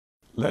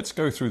let's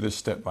go through this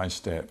step by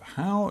step.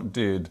 How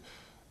did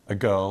a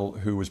girl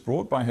who was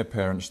brought by her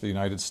parents to the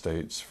United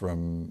States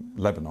from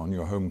Lebanon,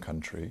 your home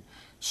country,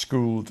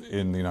 schooled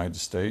in the United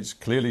States,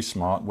 clearly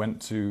smart,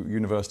 went to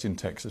university in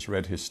Texas,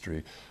 read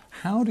history.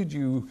 How did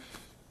you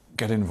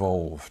get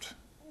involved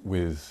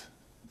with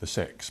the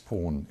sex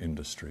porn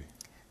industry?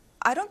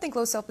 I don't think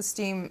low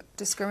self-esteem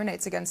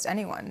discriminates against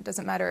anyone. It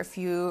doesn't matter if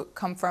you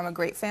come from a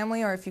great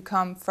family or if you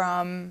come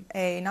from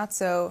a not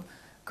so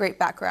great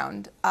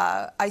background.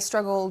 I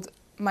struggled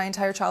my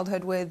entire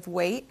childhood with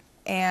weight,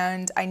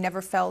 and I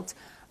never felt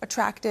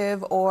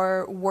attractive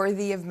or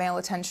worthy of male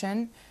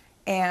attention.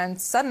 And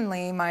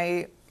suddenly,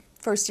 my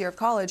first year of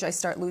college, I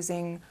start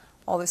losing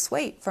all this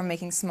weight from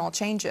making small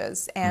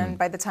changes. And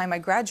by the time I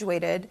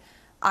graduated,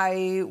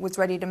 I was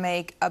ready to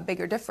make a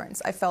bigger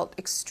difference. I felt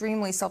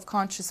extremely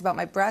self-conscious about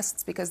my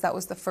breasts because that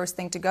was the first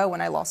thing to go when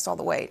I lost all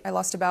the weight. I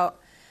lost about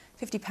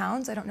 50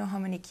 pounds. I don't know how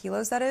many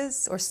kilos that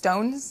is, or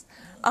stones.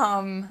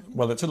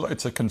 Well,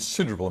 it's a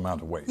considerable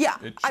amount of weight. Yeah.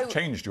 It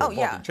changed your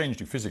body, it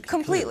changed you physically.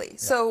 Completely. Yeah.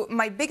 So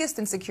my biggest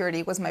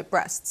insecurity was my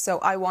breasts. So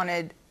I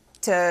wanted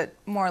to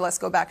more or less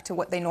go back to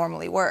what they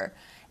normally were.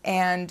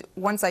 And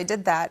once I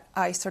did that,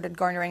 I started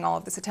garnering all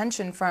of this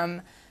attention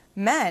from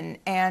men,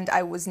 and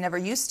I was never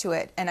used to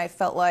it. And I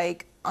felt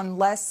like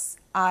unless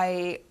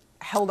I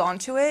held on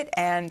to it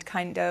and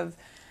kind of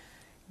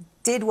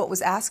did what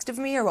was asked of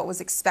me or what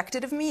was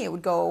expected of me, it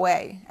would go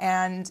away.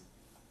 And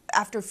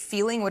after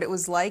feeling what it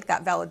was like,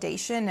 that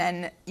validation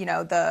and, you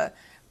know, the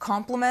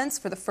compliments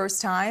for the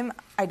first time,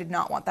 I did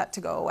not want that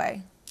to go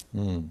away.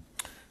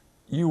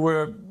 You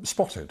were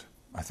spotted,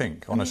 I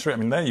think, on a street. I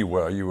mean, there you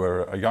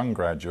were a young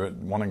graduate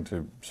wanting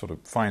to sort of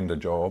find a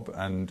job,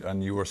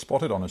 and you were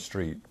spotted on a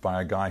street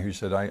by a guy who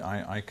said,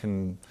 I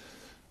can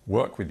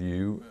work with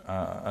you,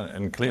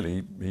 and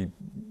clearly he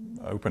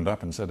opened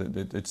up and said,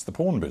 it's the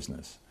porn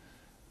business.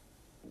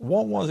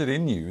 What was it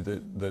in you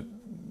that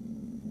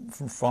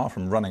far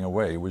from running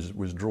away,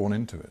 was drawn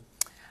into it?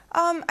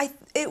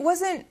 It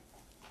wasn't.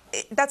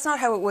 That's not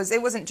how it was.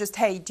 It wasn't just,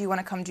 hey, do you want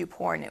to come do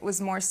porn? It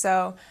was more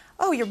so,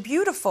 oh, you're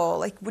beautiful.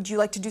 Like, would you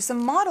like to do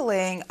some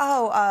modeling?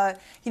 Oh,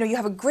 you know, you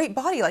have a great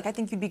body. Like, I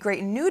think you'd be great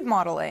in nude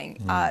modeling.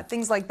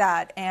 Things like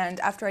that. And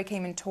after I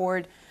came and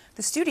toured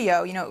the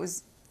studio, you know, it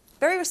was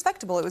very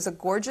respectable. It was a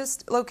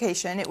gorgeous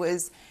location. It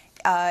was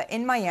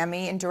in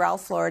Miami, in Doral,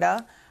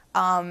 Florida.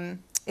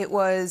 It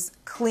was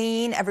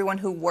clean. Everyone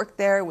who worked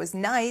there was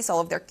nice. All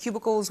of their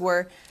cubicles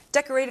were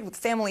decorated with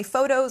family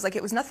photos. Like,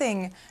 it was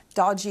nothing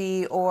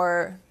dodgy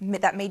or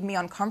that made me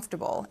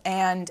uncomfortable.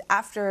 And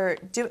after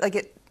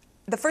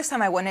the first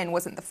time I went in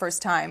wasn't the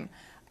first time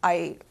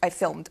I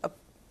filmed a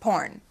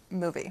porn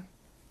movie.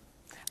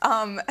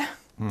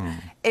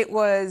 It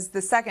was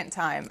the second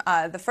time.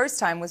 The first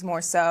time was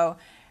more so,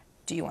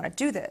 do you want to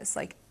do this?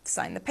 Like,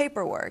 sign the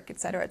paperwork, et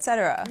cetera, et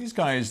cetera. These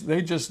guys,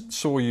 they just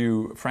saw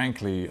you,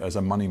 frankly, as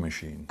a money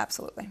machine.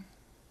 Absolutely.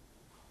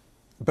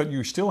 But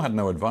you still had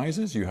no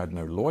advisors, you had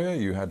no lawyer,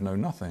 you had no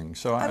nothing.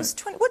 So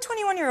what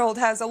 21-year-old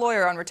has a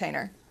lawyer on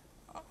retainer?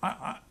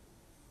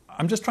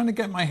 I'm just trying to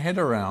get my head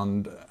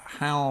around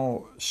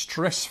how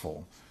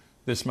stressful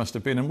this must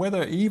have been, and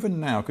whether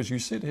even now, because you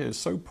sit here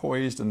so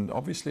poised, and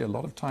obviously a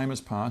lot of time has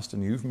passed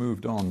and you've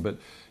moved on, but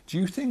do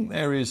you think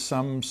there is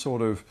some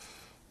sort of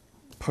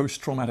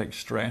post-traumatic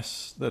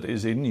stress that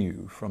is in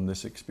you from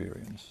this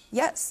experience?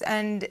 Yes,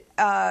 and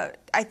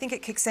I think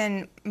it kicks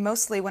in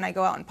mostly when I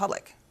go out in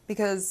public,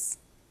 because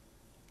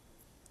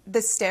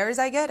the stares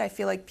I get, I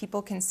feel like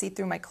people can see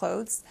through my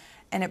clothes,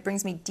 and it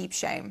brings me deep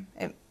shame.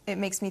 It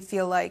makes me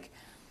feel like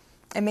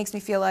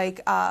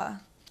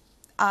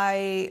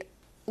I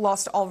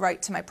lost all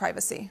right to my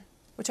privacy,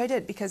 which I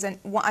did, because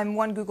I'm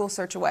one Google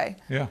search away.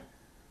 Yeah,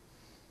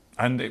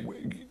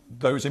 and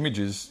those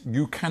images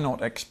you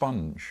cannot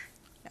expunge.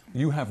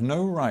 You have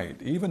no right,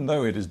 even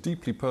though it is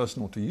deeply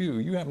personal to you,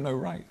 you have no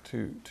right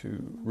to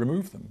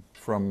remove them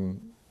from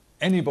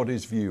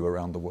anybody's view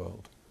around the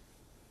world.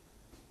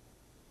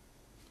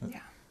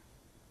 Yeah.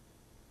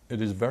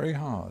 It is very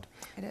hard.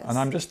 It is. And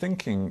I'm just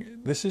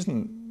thinking, this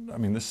isn't, I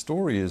mean, this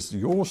story is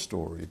your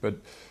story, but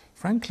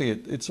frankly,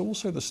 it's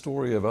also the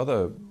story of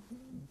other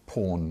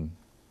porn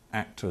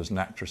actors and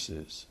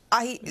actresses.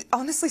 I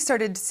honestly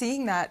started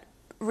seeing that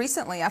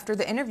recently after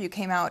the interview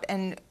came out,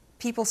 and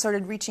people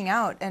started reaching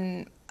out,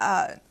 and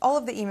all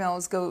of the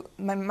emails go,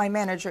 my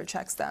manager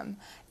checks them,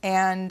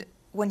 and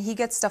when he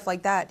gets stuff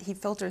like that, he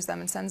filters them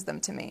and sends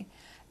them to me.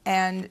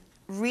 And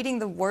reading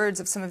the words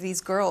of some of these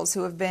girls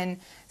who have been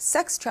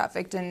sex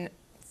trafficked and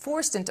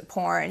forced into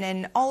porn,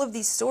 and all of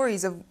these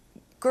stories of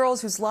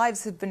girls whose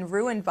lives have been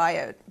ruined by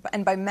it,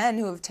 and by men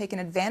who have taken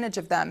advantage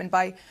of them, and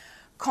by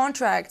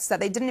contracts that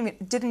they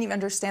didn't even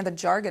understand the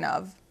jargon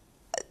of,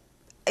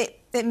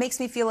 it makes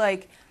me feel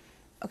like,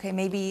 okay,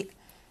 maybe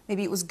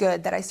it was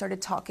good that I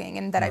started talking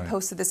and that I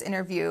posted this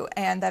interview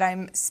and that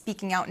I'm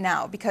speaking out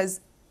now,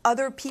 because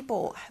other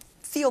people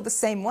feel the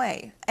same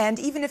way. And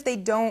even if they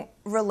don't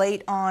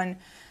relate on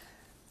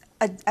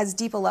as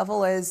deep a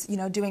level as, you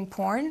know, doing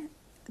porn,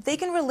 they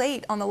can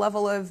relate on the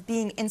level of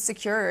being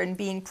insecure and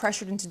being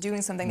pressured into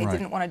doing something they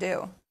didn't want to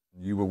do.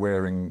 You were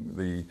wearing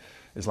the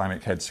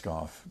Islamic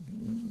headscarf,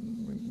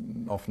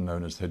 often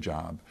known as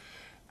hijab,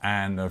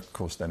 and of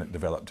course then it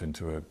developed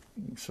into a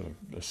sort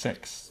of a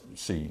sex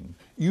scene.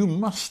 You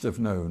must have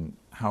known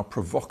how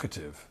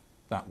provocative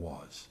that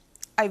was.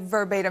 I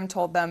verbatim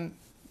told them,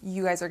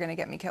 "You guys are going to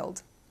get me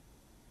killed."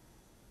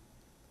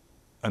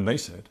 And they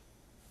said?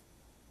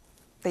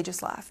 They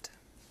just laughed.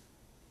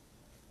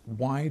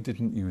 Why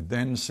didn't you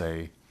then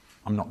say,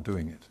 "I'm not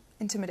doing it"?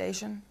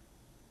 Intimidation.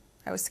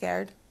 I was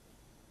scared.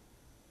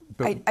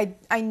 But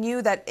I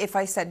knew that if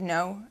I said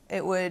no,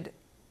 it would,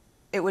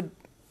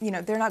 you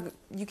know, they're not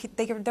going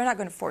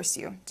to force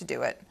you to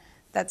do it.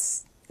 At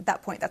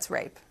that point, that's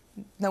rape.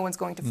 No one's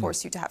going to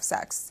force you to have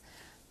sex.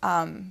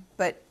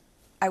 But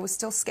I was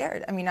still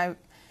scared. I mean,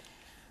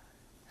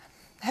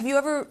 have you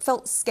ever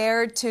felt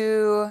scared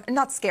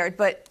not scared,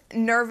 but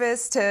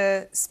nervous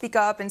to speak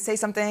up and say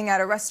something at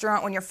a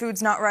restaurant when your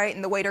food's not right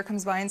and the waiter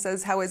comes by and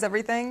says, "How is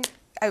everything?"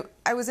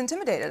 I was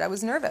intimidated. I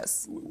was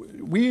nervous.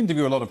 We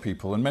interview a lot of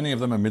people, and many of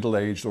them are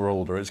middle-aged or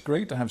older. It's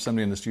great to have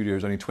somebody in the studio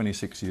who's only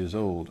 26 years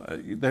old.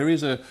 There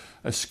is a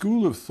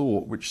school of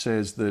thought which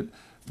says that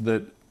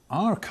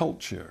our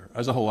culture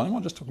as a whole, I'm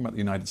not just talking about the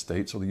United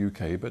States or the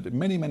UK, but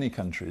many, many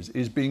countries,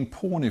 is being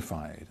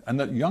pornified, and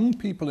that young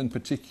people in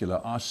particular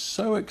are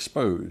so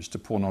exposed to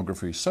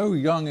pornography, so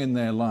young in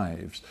their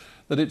lives,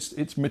 that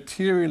it's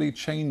materially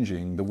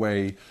changing the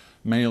way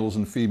males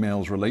and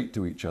females relate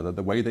to each other,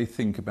 the way they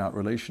think about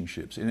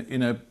relationships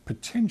in a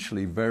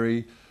potentially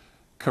very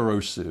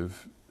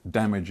corrosive,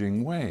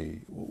 damaging way.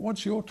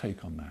 What's your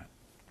take on that?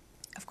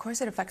 Of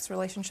course it affects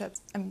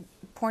relationships.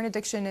 Porn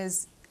addiction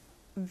is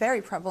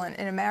very prevalent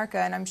in America,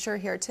 and I'm sure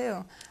here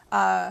too.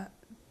 The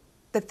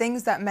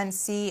things that men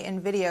see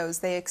in videos,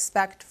 they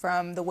expect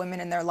from the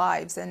women in their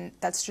lives, and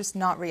that's just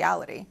not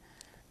reality.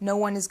 No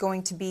one is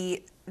going to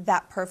be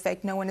that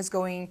perfect. No one is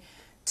going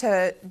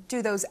to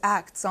do those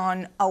acts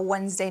on a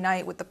Wednesday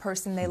night with the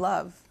person they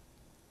love.